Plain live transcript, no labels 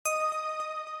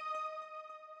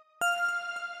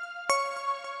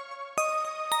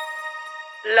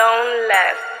Long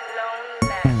left.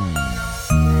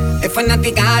 Es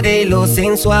fanática de lo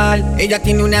sensual. Ella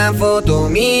tiene una foto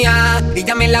mía y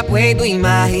ya me la puedo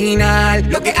imaginar.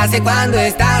 Lo que hace cuando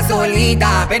está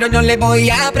solita, pero no le voy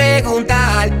a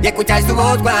preguntar. Y escuchar su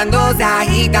voz cuando se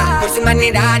agita, por su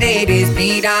manera de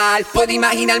respirar. Puedo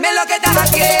imaginarme lo que está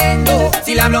haciendo.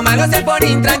 Si le hablo malo se pone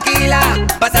intranquila.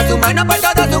 Pasa su mano por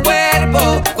todo su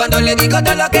cuerpo cuando le digo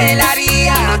todo lo que él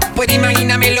haría. Puedo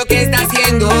imaginarme lo que está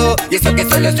haciendo. Y eso que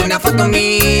solo es una foto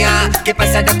mía. ¿Qué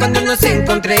pasará cuando nos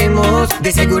encontremos?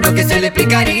 De seguro que se le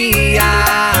explicaría.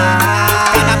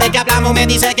 Cada vez que hablamos me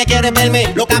dice que quiere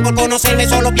verme. Loca por conocerme,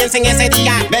 solo piensa en ese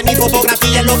día. Ver mi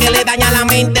fotografía es lo que le daña la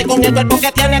mente. Con el cuerpo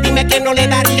que tiene, dime quién no le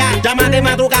daría. Llama de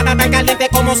madrugada tan caliente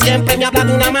como siempre. Me habla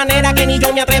de una manera que ni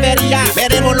yo me atrevería.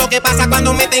 Veremos lo que pasa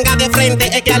cuando me tenga de frente.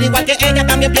 Es que al igual que ella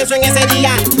también pienso en ese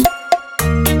día.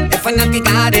 Es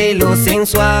fanática de lo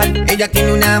sensual. Ella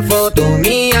tiene una foto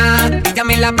mía y ya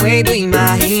me la puedo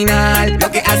imaginar. Lo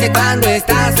que hace cuando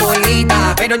está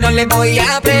solita, pero no le voy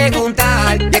a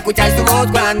preguntar. Y escuchar su voz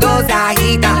cuando se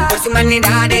agita, por su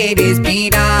manera de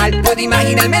respirar. Puedo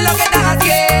imaginarme lo que está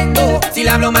haciendo. Si le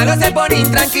hablo malo se pone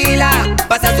intranquila.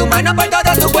 Pasa su mano por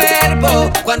todo su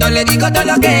cuerpo cuando le digo todo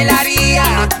lo que él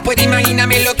haría. Puedo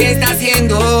imaginarme lo que está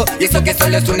haciendo. Y eso que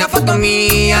solo es una foto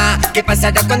mía. ¿Qué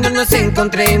pasará cuando nos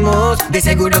encontremos? De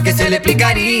seguro que se le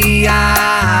explicaría.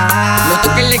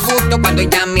 Noto que le gusto cuando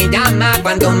ella me llama,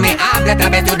 cuando me habla a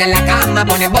través de la cama.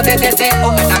 Pone voz de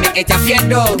deseo, hasta me echa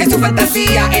fierro. Que su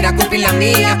fantasía era cumplir la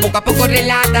mía. Poco a poco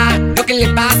relata lo que le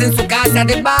pasa en su casa,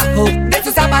 debajo de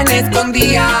su sábana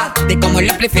escondía. De cómo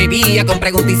lo prefería, con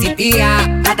preguntas y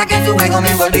insistía, hasta que su juego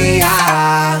me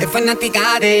envolvía. Es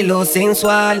fanática de lo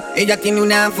sensual. Ella tiene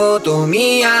una foto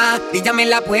mía y ya me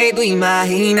la puedo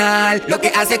imaginar. Lo que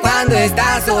hace cuando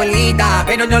está solita,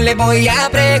 pero no le voy a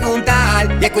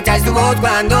preguntar. Y escuchar su voz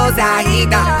cuando se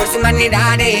agita, por su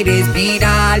manera de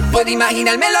respirar. Puedo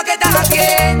imaginarme lo que está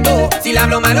haciendo. Si le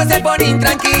hablo malo se pone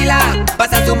intranquila.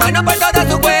 Pasa su mano por todo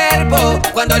su cuerpo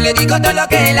cuando le digo todo lo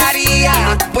que él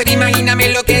haría. Puedo imaginarme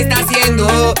lo que está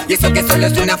haciendo. Y eso que solo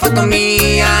es una foto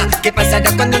mía. ¿Qué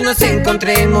pasará cuando nos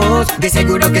encontremos? De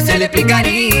seguro que se le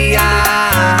explicaría.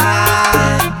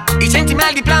 Y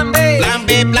Sensual y Plan B. Plan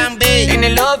B, plan B. En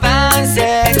el Love and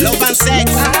Sex. Love and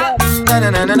Sex.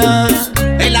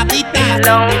 En la pista.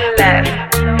 Long left.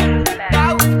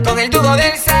 Con el dúo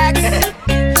del sex.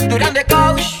 Durante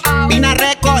Coach. Vina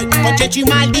Record con Chechi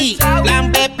Maldi.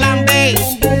 Plan B.